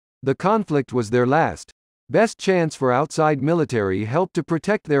The conflict was their last, best chance for outside military help to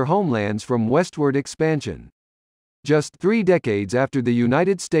protect their homelands from westward expansion. Just 3 decades after the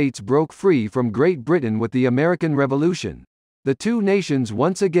United States broke free from Great Britain with the American Revolution, the two nations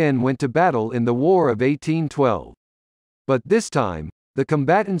once again went to battle in the War of 1812. But this time, the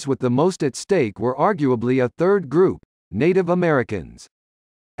combatants with the most at stake were arguably a third group, Native Americans.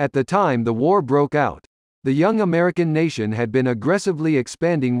 At the time the war broke out, the young American nation had been aggressively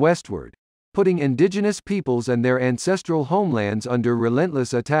expanding westward, putting indigenous peoples and their ancestral homelands under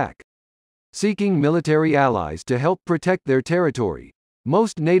relentless attack. Seeking military allies to help protect their territory,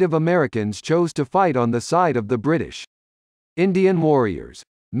 most Native Americans chose to fight on the side of the British. Indian warriors,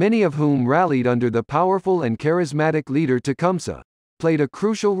 many of whom rallied under the powerful and charismatic leader Tecumseh, played a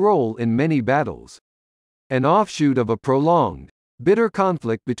crucial role in many battles. An offshoot of a prolonged, bitter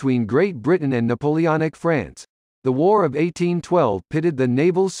conflict between Great Britain and Napoleonic France, the War of 1812 pitted the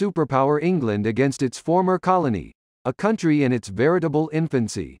naval superpower England against its former colony, a country in its veritable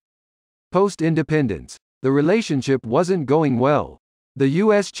infancy. Post-independence, the relationship wasn't going well. The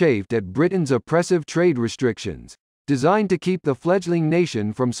U.S. chafed at Britain's oppressive trade restrictions, designed to keep the fledgling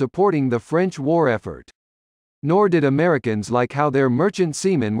nation from supporting the French war effort. Nor did Americans like how their merchant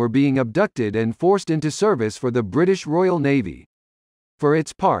seamen were being abducted and forced into service for the British Royal Navy. For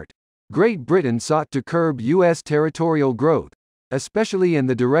its part, Great Britain sought to curb U.S. territorial growth, especially in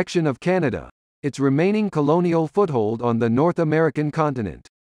the direction of Canada, its remaining colonial foothold on the North American continent.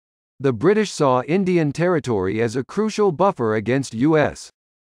 The British saw Indian Territory as a crucial buffer against U.S.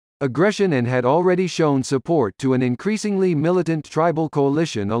 aggression and had already shown support to an increasingly militant tribal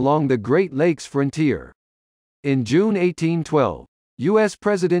coalition along the Great Lakes frontier. In June 1812, U.S.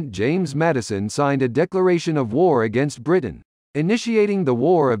 President James Madison signed a declaration of war against Britain, initiating the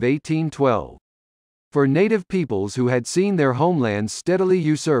War of 1812. For native peoples who had seen their homelands steadily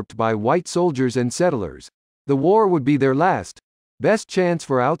usurped by white soldiers and settlers, the war would be their last, best chance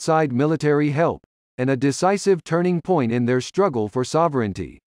for outside military help, and a decisive turning point in their struggle for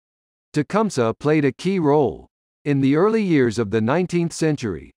sovereignty. Tecumseh played a key role. In the early years of the 19th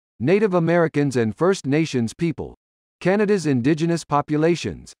century, Native Americans and First Nations people, Canada's indigenous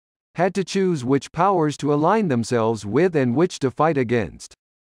populations, had to choose which powers to align themselves with and which to fight against.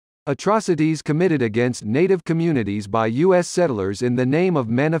 Atrocities committed against Native communities by U.S. settlers in the name of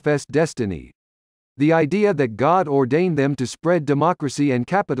manifest destiny. The idea that God ordained them to spread democracy and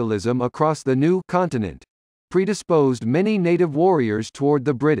capitalism across the new continent predisposed many native warriors toward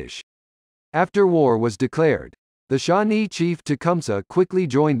the British. After war was declared, the Shawnee chief Tecumseh quickly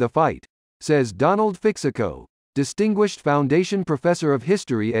joined the fight, says Donald Fixico, distinguished foundation professor of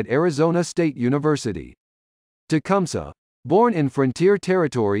history at Arizona State University. Tecumseh, born in frontier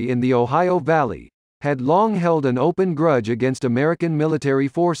territory in the Ohio Valley, had long held an open grudge against American military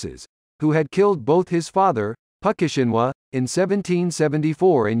forces, who had killed both his father, Puckeshinwau, in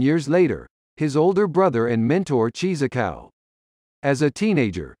 1774 and years later, his older brother and mentor Cheesecow. As a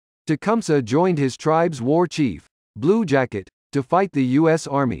teenager, Tecumseh joined his tribe's war chief, Blue Jacket, to fight the U.S.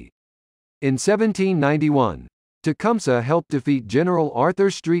 Army. In 1791, Tecumseh helped defeat General Arthur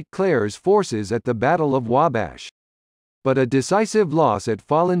St. Clair's forces at the Battle of Wabash. But a decisive loss at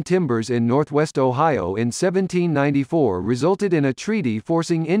Fallen Timbers in northwest Ohio in 1794 resulted in a treaty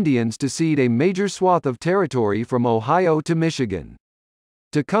forcing Indians to cede a major swath of territory from Ohio to Michigan.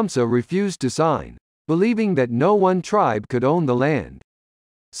 Tecumseh refused to sign, believing that no one tribe could own the land.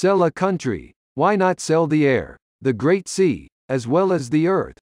 Sell a country, why not sell the air, the great sea, as well as the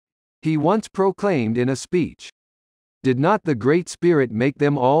earth? He once proclaimed in a speech. Did not the Great Spirit make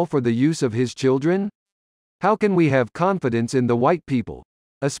them all for the use of his children? How can we have confidence in the white people,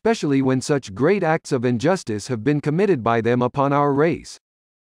 especially when such great acts of injustice have been committed by them upon our race?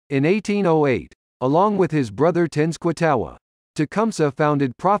 In 1808, along with his brother Tenskwatawa, Tecumseh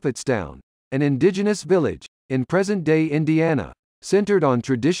founded Prophetstown, an indigenous village, in present-day Indiana, centered on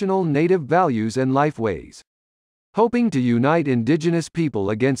traditional native values and lifeways. Hoping to unite indigenous people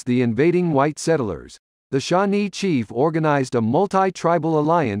against the invading white settlers, the Shawnee chief organized a multi-tribal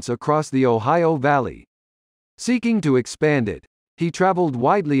alliance across the Ohio Valley. Seeking to expand it, he traveled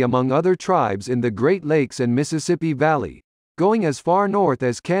widely among other tribes in the Great Lakes and Mississippi Valley, going as far north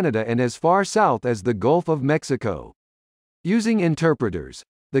as Canada and as far south as the Gulf of Mexico. Using interpreters,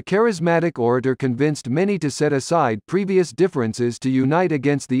 the charismatic orator convinced many to set aside previous differences to unite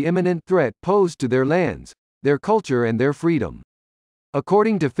against the imminent threat posed to their lands, their culture and their freedom.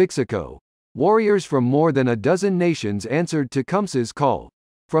 According to Fixico, warriors from more than a dozen nations answered Tecumseh's call,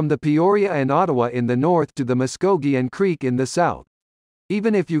 from the Peoria and Ottawa in the north to the Muskogee and Creek in the south.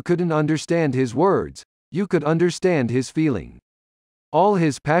 Even if you couldn't understand his words, you could understand his feeling. All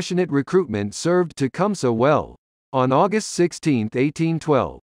his passionate recruitment served Tecumseh well. On August 16,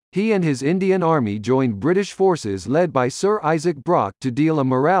 1812, he and his Indian army joined British forces led by Sir Isaac Brock to deal a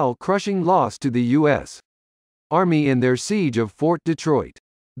morale-crushing loss to the U.S. Army in their siege of Fort Detroit.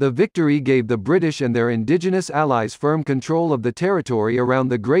 The victory gave the British and their indigenous allies firm control of the territory around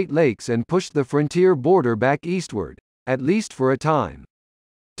the Great Lakes and pushed the frontier border back eastward, at least for a time.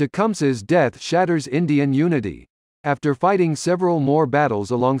 Tecumseh's death shatters Indian unity. After fighting several more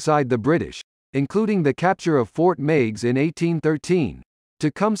battles alongside the British, including the capture of Fort Meigs in 1813,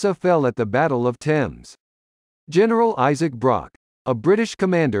 Tecumseh fell at the Battle of Thames. General Isaac Brock, a British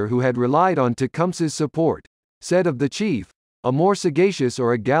commander who had relied on Tecumseh's support, said of the chief, "A more sagacious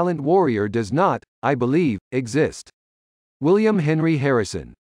or a gallant warrior does not, I believe, exist." William Henry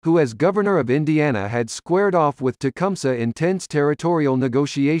Harrison, who as governor of Indiana had squared off with Tecumseh in tense territorial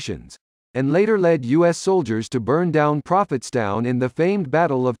negotiations, and later led U.S. soldiers to burn down Prophetstown in the famed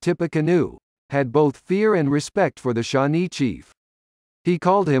Battle of Tippecanoe, had both fear and respect for the Shawnee chief. He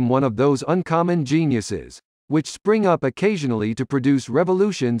called him one of those uncommon geniuses, which spring up occasionally to produce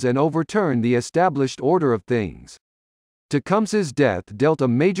revolutions and overturn the established order of things. Tecumseh's death dealt a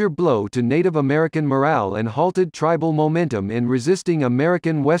major blow to Native American morale and halted tribal momentum in resisting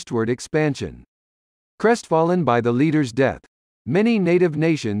American westward expansion. Crestfallen by the leader's death, many Native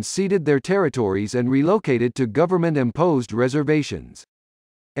nations ceded their territories and relocated to government-imposed reservations.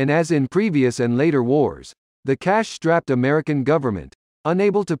 And as in previous and later wars, the cash-strapped American government,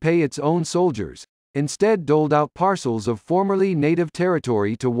 unable to pay its own soldiers, instead doled out parcels of formerly Native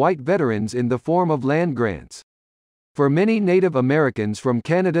territory to white veterans in the form of land grants. For many Native Americans from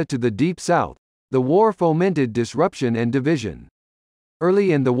Canada to the Deep South, the war fomented disruption and division.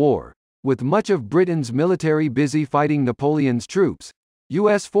 Early in the war, with much of Britain's military busy fighting Napoleon's troops,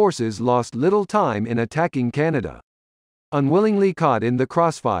 U.S. forces lost little time in attacking Canada. Unwillingly caught in the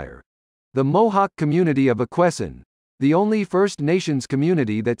crossfire, the Mohawk community of Akwesasne, the only First Nations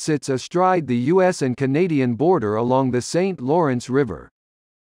community that sits astride the U.S. and Canadian border along the St. Lawrence River.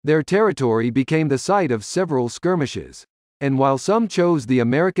 Their territory became the site of several skirmishes. And while some chose the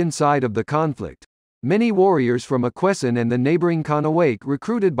American side of the conflict, many warriors from Akwesasne and the neighboring Comanche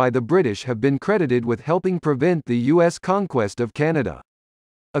recruited by the British have been credited with helping prevent the U.S. conquest of Canada.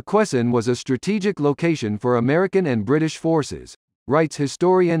 Akwesasne was a strategic location for American and British forces, writes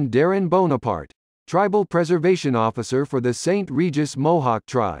historian Darren Bonaparte, tribal preservation officer for the St. Regis Mohawk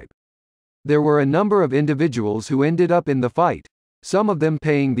tribe. There were a number of individuals who ended up in the fight, some of them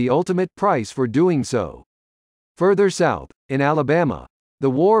paying the ultimate price for doing so. Further south, in Alabama, the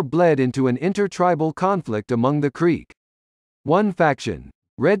war bled into an intertribal conflict among the Creek. One faction,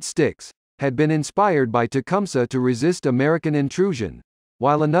 Red Sticks, had been inspired by Tecumseh to resist American intrusion,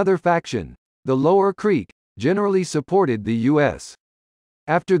 while another faction, the Lower Creek, generally supported the U.S.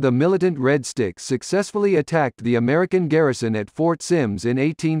 After the militant Red Sticks successfully attacked the American garrison at Fort Sims in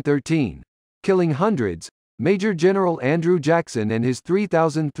 1813, killing hundreds, Major General Andrew Jackson and his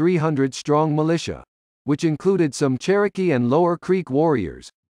 3,300-strong militia, which included some Cherokee and Lower Creek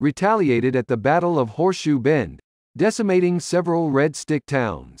warriors, retaliated at the Battle of Horseshoe Bend, decimating several Red Stick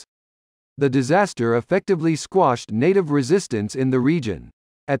towns. The disaster effectively squashed Native resistance in the region.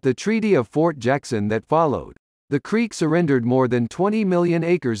 At the Treaty of Fort Jackson that followed, the Creek surrendered more than 20 million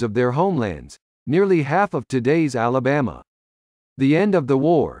acres of their homelands, nearly half of today's Alabama. The end of the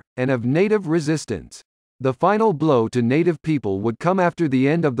war, and of Native resistance. The final blow to Native people would come after the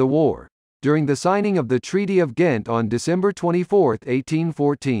end of the war, during the signing of the Treaty of Ghent on December 24,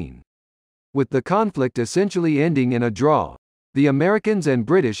 1814. With the conflict essentially ending in a draw, the Americans and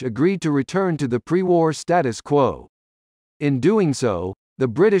British agreed to return to the pre-war status quo. In doing so, the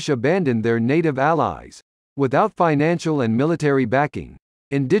British abandoned their Native allies. Without financial and military backing,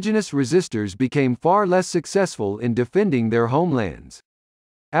 indigenous resistors became far less successful in defending their homelands.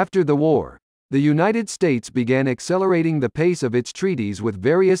 After the war, the United States began accelerating the pace of its treaties with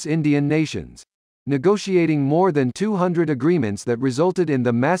various Indian nations, negotiating more than 200 agreements that resulted in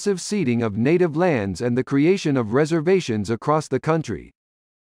the massive ceding of native lands and the creation of reservations across the country.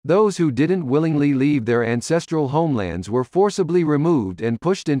 Those who didn't willingly leave their ancestral homelands were forcibly removed and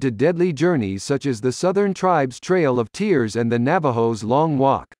pushed into deadly journeys such as the Southern Tribes' Trail of Tears and the Navajos' Long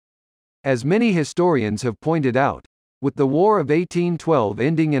Walk. As many historians have pointed out, with the War of 1812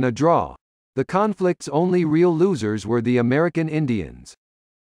 ending in a draw, the conflict's only real losers were the American Indians.